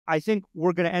I think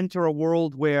we're going to enter a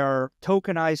world where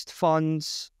tokenized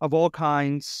funds of all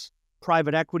kinds,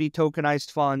 private equity tokenized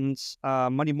funds,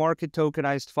 money market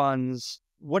tokenized funds,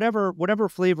 whatever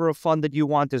flavor of fund that you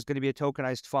want is going to be a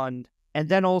tokenized fund. And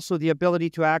then also the ability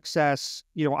to access,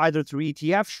 either through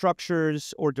ETF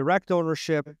structures or direct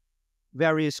ownership,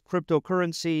 various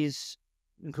cryptocurrencies,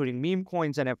 including meme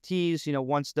coins, NFTs,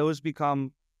 once those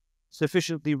become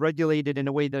sufficiently regulated in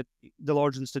a way that the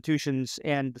large institutions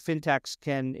and fintechs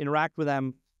can interact with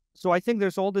them. So I think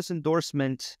there's all this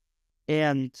endorsement,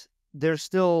 and there's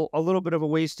still a little bit of a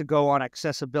ways to go on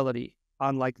accessibility,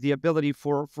 on like the ability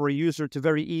for a user to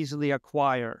very easily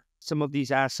acquire some of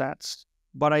these assets.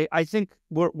 But I think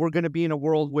we're going to be in a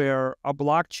world where a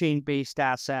blockchain-based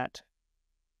asset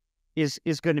is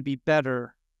going to be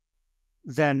better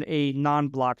than a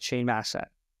non-blockchain asset.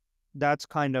 That's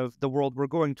kind of the world we're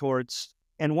going towards.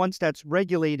 And once that's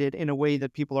regulated in a way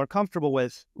that people are comfortable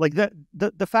with, like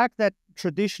the fact that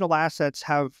traditional assets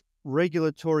have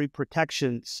regulatory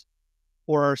protections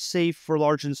or are safe for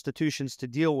large institutions to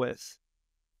deal with,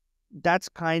 that's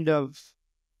kind of,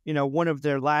 one of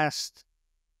their last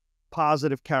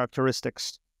positive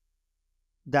characteristics.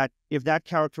 That if that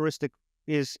characteristic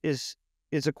is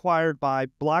acquired by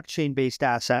blockchain-based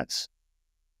assets,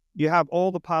 you have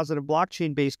all the positive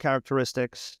blockchain-based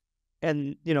characteristics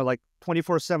and, like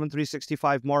 24/7,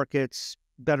 365 markets,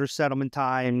 better settlement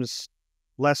times,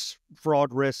 less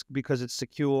fraud risk because it's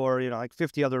secure, like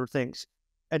 50 other things.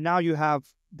 And now you have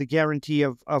the guarantee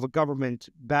of a government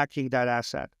backing that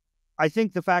asset. I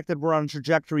think the fact that we're on a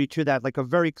trajectory to that, like a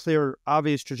very clear,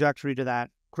 obvious trajectory to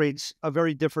that, creates a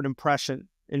very different impression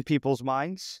in people's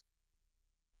minds.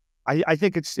 I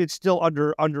think it's still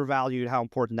undervalued how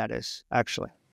important that is, actually.